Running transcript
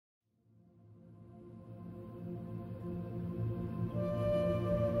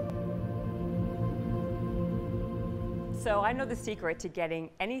So I know the secret to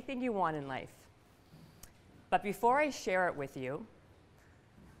getting anything you want in life. But before I share it with you,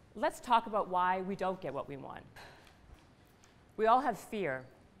 let's talk about why we don't get what we want. We all have fear.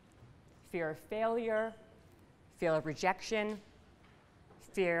 Fear of failure, fear of rejection,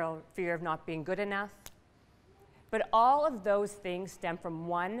 fear of not being good enough. But all of those things stem from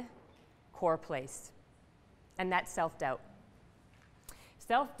one core place, and that's self-doubt.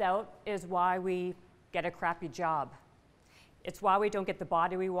 Self-doubt is why we get a crappy job. It's why we don't get the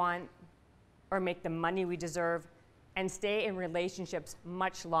body we want or make the money we deserve and stay in relationships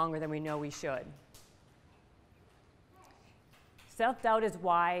much longer than we know we should. Self-doubt is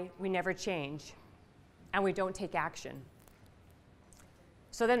why we never change and we don't take action.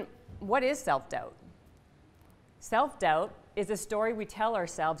 So then, what is self-doubt? Self-doubt is a story we tell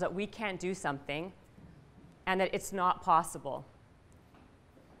ourselves that we can't do something and that it's not possible.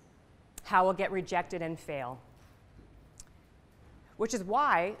 How we'll get rejected and fail. Which is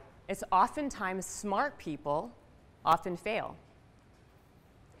why it's oftentimes smart people often fail.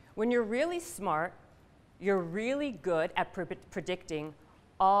 When you're really smart, you're really good at predicting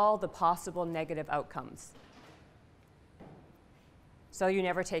all the possible negative outcomes. So you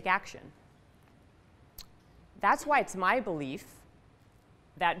never take action. That's why it's my belief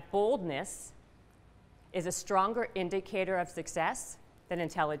that boldness is a stronger indicator of success than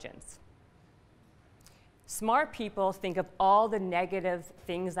intelligence. Smart people think of all the negative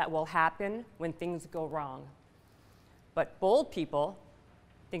things that will happen when things go wrong. But bold people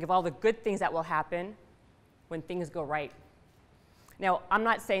think of all the good things that will happen when things go right. Now, I'm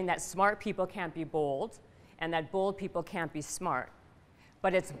not saying that smart people can't be bold and that bold people can't be smart,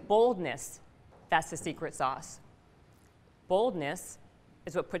 but it's boldness that's the secret sauce. Boldness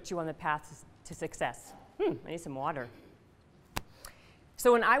is what puts you on the path to success. I need some water.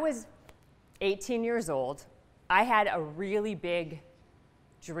 So when I was 18 years old, I had a really big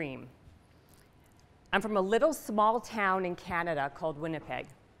dream. I'm from a little small town in Canada called Winnipeg.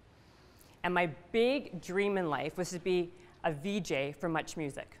 And my big dream in life was to be a VJ for Much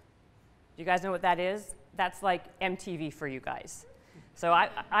Music. Do you guys know what that is? That's like MTV for you guys. So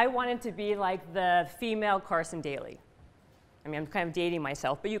I wanted to be like the female Carson Daly. I mean, I'm kind of dating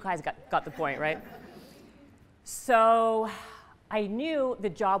myself, but you guys got the point, right? So I knew the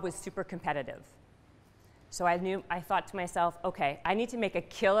job was super competitive. So I thought to myself, okay, I need to make a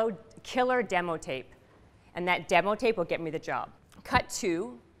killer demo tape, and that demo tape will get me the job. Cut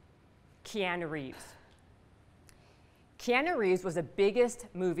to Keanu Reeves. Keanu Reeves was the biggest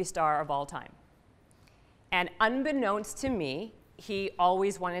movie star of all time. And unbeknownst to me, he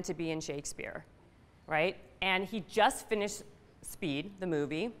always wanted to be in Shakespeare, right? And he just finished Speed, the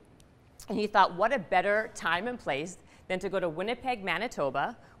movie, and he thought, what a better time and place than to go to Winnipeg,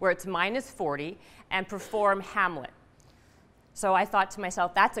 Manitoba, where it's -40, and perform Hamlet. So I thought to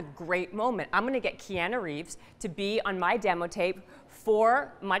myself, that's a great moment. I'm going to get Keanu Reeves to be on my demo tape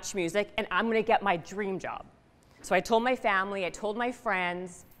for Much Music, and I'm going to get my dream job. So I told my family, I told my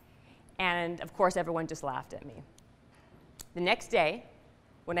friends, and of course everyone just laughed at me. The next day,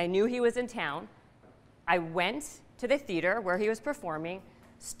 when I knew he was in town, I went to the theater where he was performing,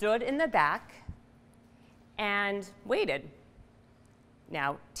 stood in the back, and waited.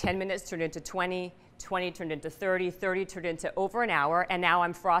 Now, 10 minutes turned into 20, 20 turned into 30, 30 turned into over an hour, and now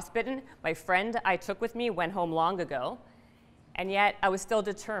I'm frostbitten. My friend I took with me went home long ago, and yet I was still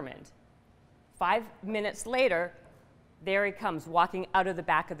determined. 5 minutes later, there he comes, walking out of the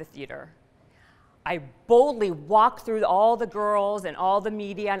back of the theater. I boldly walk through all the girls and all the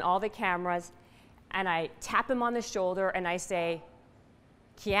media and all the cameras, and I tap him on the shoulder and I say,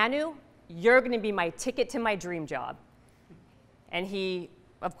 Keanu, you're going to be my ticket to my dream job. And he,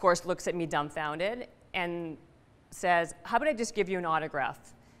 of course, looks at me dumbfounded and says, how about I just give you an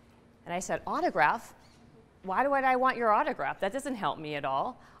autograph? And I said, autograph? Why would I want your autograph? That doesn't help me at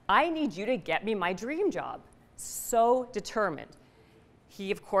all. I need you to get me my dream job. So determined.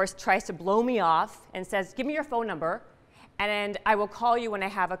 He, of course, tries to blow me off and says, give me your phone number, and I will call you when I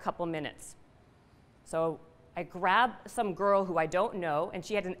have a couple minutes. So I grab some girl who I don't know, and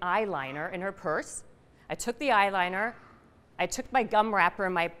she had an eyeliner in her purse. I took the eyeliner, I took my gum wrapper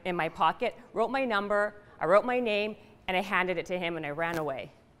in my pocket, wrote my number, I wrote my name, and I handed it to him, and I ran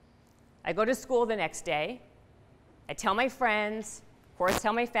away. I go to school the next day. I tell my friends, of course,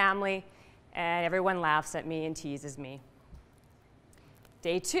 tell my family, and everyone laughs at me and teases me.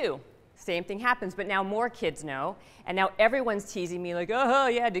 Day 2, same thing happens, but now more kids know, and now everyone's teasing me like, oh,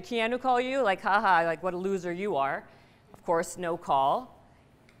 yeah, did Keanu call you? Like, haha, like what a loser you are. Of course, no call.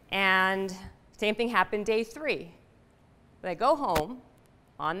 And same thing happened day 3. But I go home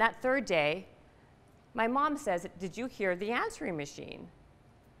on that 3rd day, My mom says, did you hear the answering machine?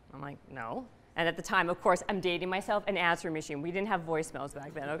 I'm like, no. And at the time, of course, I'm dating myself, an answering machine. We didn't have voicemails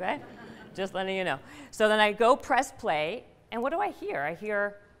back then, okay? Just letting you know. So then I go press play, and what do I hear? I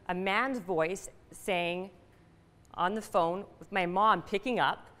hear a man's voice saying on the phone with my mom picking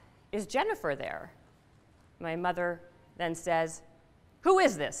up, is Jennifer there? My mother then says, who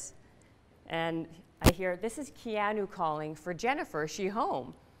is this? And I hear, this is Keanu calling for Jennifer. Is she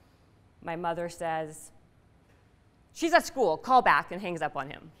home? My mother says, she's at school, call back, and hangs up on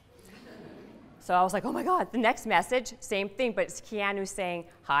him. So I was like, oh my God, the next message, same thing, but it's Keanu saying,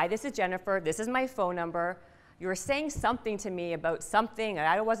 hi, this is Jennifer, this is my phone number. You were saying something to me about something, and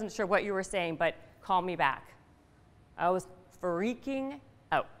I wasn't sure what you were saying, but call me back. I was freaking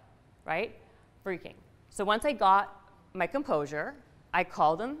out, right? Freaking. So once I got my composure, I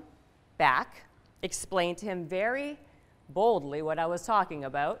called him back, explained to him very boldly what I was talking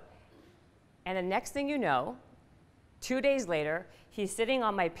about, and the next thing you know, 2 days later, he's sitting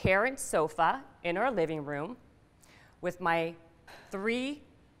on my parents' sofa in our living room with my 3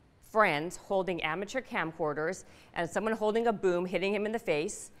 friends holding amateur camcorders and someone holding a boom hitting him in the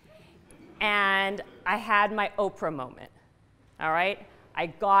face. And I had my Oprah moment, all right? I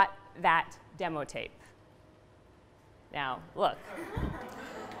got that demo tape. Now, look.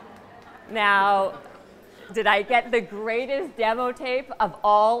 Now, did I get the greatest demo tape of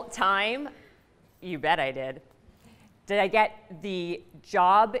all time? You bet I did. Did I get the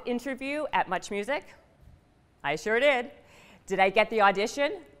job interview at Much Music? I sure did. Did I get the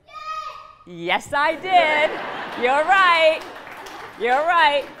audition? Yes, I did. You're right. You're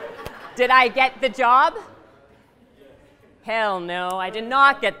right. Did I get the job? Hell no, I did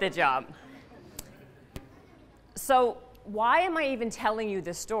not get the job. So why am I even telling you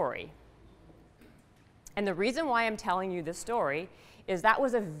this story? And the reason why I'm telling you this story is that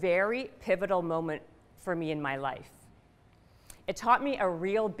was a very pivotal moment for me in my life. It taught me a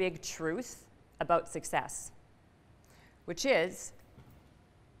real big truth about success, which is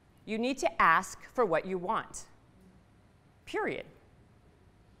you need to ask for what you want, period.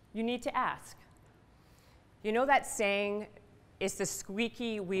 You need to ask. You know that saying, it's the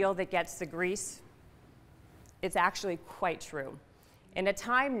squeaky wheel that gets the grease? It's actually quite true. In a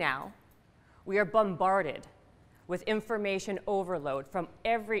time now, we are bombarded with information overload from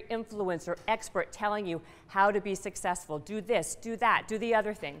every influencer, expert telling you how to be successful. Do this, do that, do the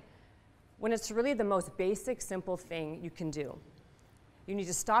other thing. When it's really the most basic, simple thing you can do. You need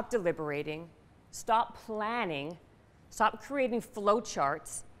to stop deliberating, stop planning, stop creating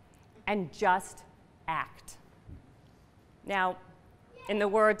flowcharts, and just act. Now, in the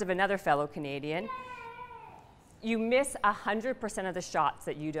words of another fellow Canadian, you miss 100% of the shots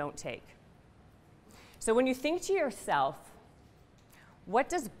that you don't take. So when you think to yourself, what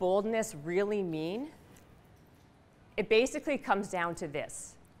does boldness really mean? It basically comes down to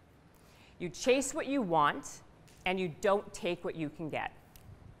this. You chase what you want, and you don't take what you can get.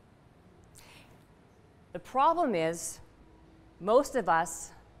 The problem is, most of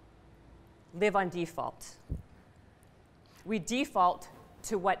us live on default. We default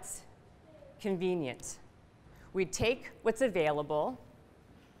to what's convenient. We take what's available,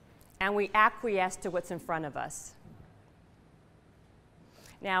 and we acquiesce to what's in front of us.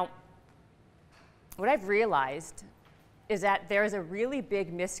 Now, what I've realized is that there is a really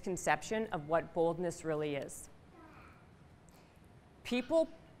big misconception of what boldness really is. People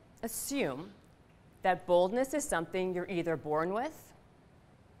assume that boldness is something you're either born with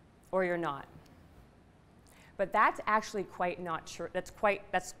or you're not. But that's actually quite not true.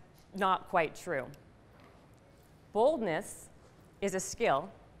 That's not quite true. Boldness is a skill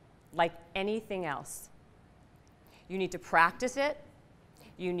like anything else. You need to practice it.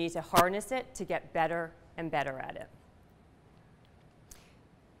 You need to harness it to get better and better at it.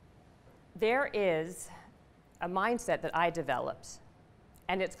 There is a mindset that I developed,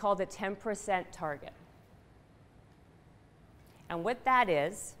 and it's called the 10% target. And what that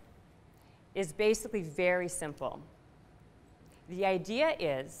is basically very simple. The idea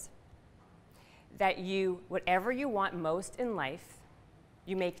is that whatever you want most in life,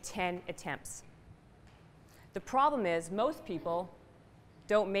 you make 10 attempts. The problem is most people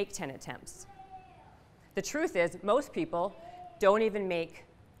don't make 10 attempts. The truth is most people don't even make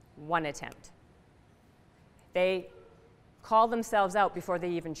 1 attempt. They call themselves out before they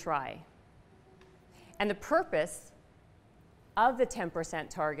even try. And the purpose of the 10%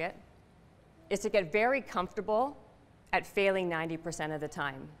 target is to get very comfortable at failing 90% of the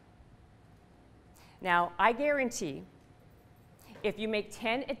time. Now, I guarantee if you make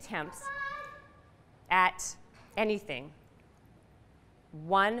 10 attempts at anything,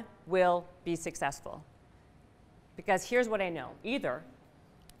 one will be successful. Because here's what I know. Either,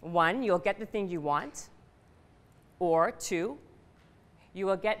 one, you'll get the thing you want, or two, you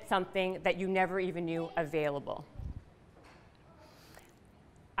will get something that you never even knew available.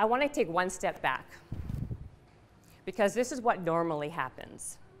 I want to take one step back, because this is what normally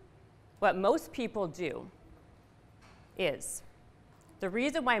happens. What most people do is, the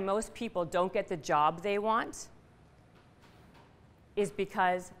reason why most people don't get the job they want is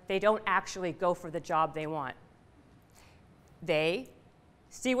because they don't actually go for the job they want. They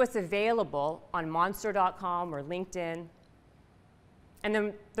see what's available on monster.com or LinkedIn. And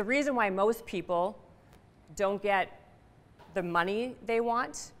then the reason why most people don't get the money they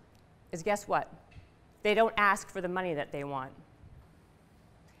want is, guess what? They don't ask for the money that they want.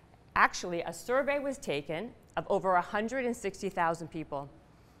 Actually, a survey was taken of over 160,000 people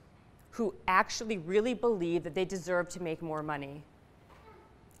who actually really believe that they deserve to make more money.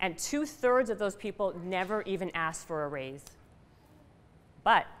 And 2/3 of those people never even asked for a raise.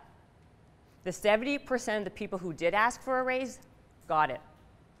 But the 70% of the people who did ask for a raise got it.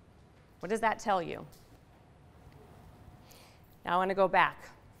 What does that tell you? Now I want to go back,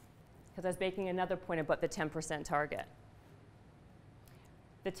 because I was making another point about the 10% target.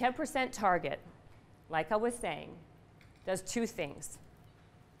 The 10% target, like I was saying, does two things.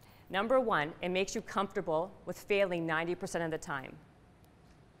 Number one, it makes you comfortable with failing 90% of the time.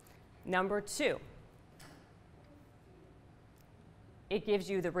 Number two, it gives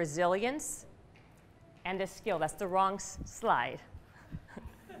you the resilience and the skill. That's the wrong slide.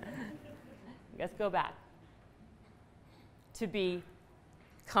 Let's go back. To be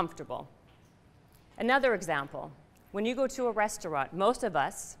comfortable. Another example, when you go to a restaurant, most of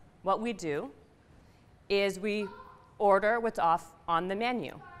us, what we do is we order what's off on the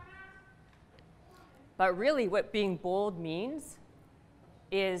menu. But really what being bold means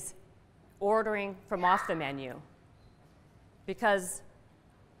is ordering from off the menu. Because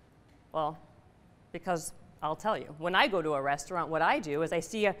I'll tell you, when I go to a restaurant, what I do is I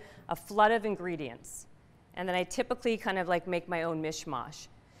see a flood of ingredients, and then I typically kind of like make my own mishmash.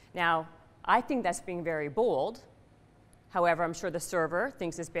 Now, I think that's being very bold. However, I'm sure the server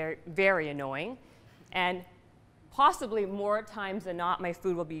thinks it's very, very annoying, and possibly more times than not, my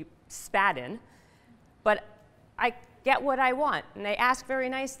food will be spat in. But I get what I want, and I ask very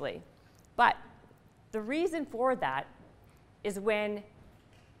nicely. But the reason for that is when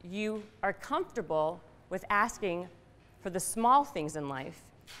you are comfortable with asking for the small things in life,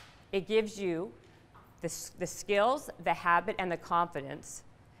 it gives you the skills, the habit, and the confidence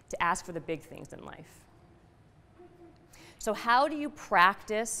to ask for the big things in life. So how do you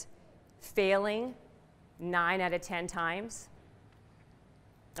practice failing 9 out of 10 times?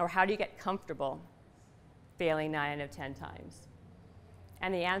 Or how do you get comfortable failing 9 out of 10 times?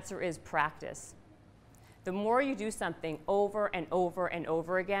 And the answer is practice. The more you do something over and over and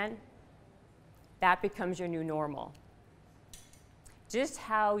over again, that becomes your new normal. Just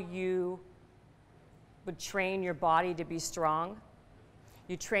how you would train your body to be strong,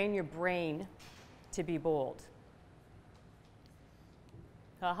 you train your brain to be bold.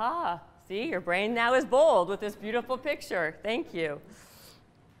 Haha, see, your brain now is bold with this beautiful picture. Thank you.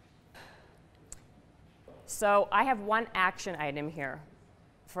 So I have one action item here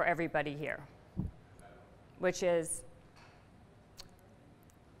for everybody here, which is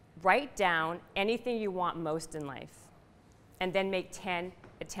write down anything you want most in life and then make 10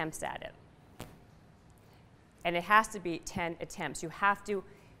 attempts at it. And it has to be 10 attempts. You have to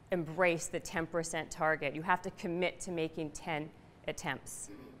embrace the 10% target. You have to commit to making 10 attempts.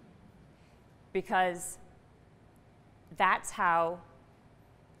 Because that's how,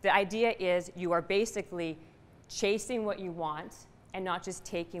 the idea is you are basically chasing what you want and not just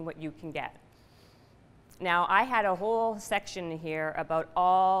taking what you can get. Now, I had a whole section here about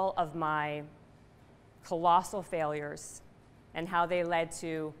all of my colossal failures and how they led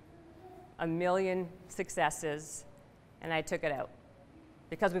to a million successes, and I took it out.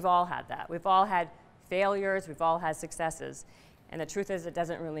 Because we've all had that. We've all had failures, we've all had successes. And the truth is, it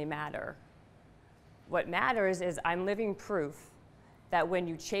doesn't really matter. What matters is I'm living proof that when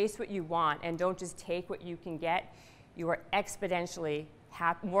you chase what you want and don't just take what you can get, you are exponentially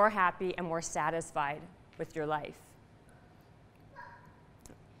more happy and more satisfied with your life.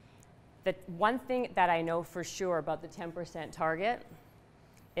 The one thing that I know for sure about the 10% target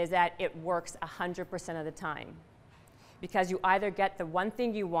is that it works 100% of the time. Because you either get the one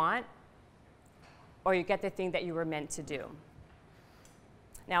thing you want or you get the thing that you were meant to do.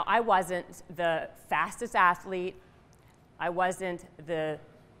 Now, I wasn't the fastest athlete, I wasn't the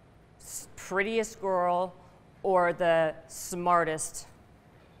prettiest girl or the smartest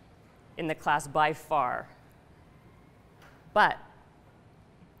in the class by far. But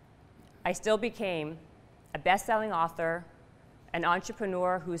I still became a best-selling author, an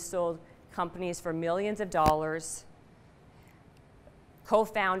entrepreneur who sold companies for millions of dollars,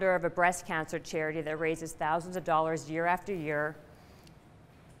 co-founder of a breast cancer charity that raises thousands of dollars year after year,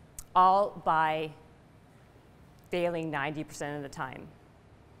 all by failing 90% of the time.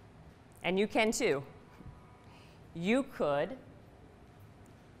 And you can too. You could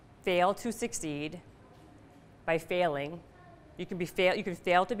fail to succeed by failing. You can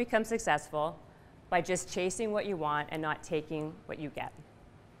fail to become successful by just chasing what you want and not taking what you get.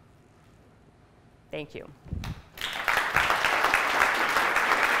 Thank you.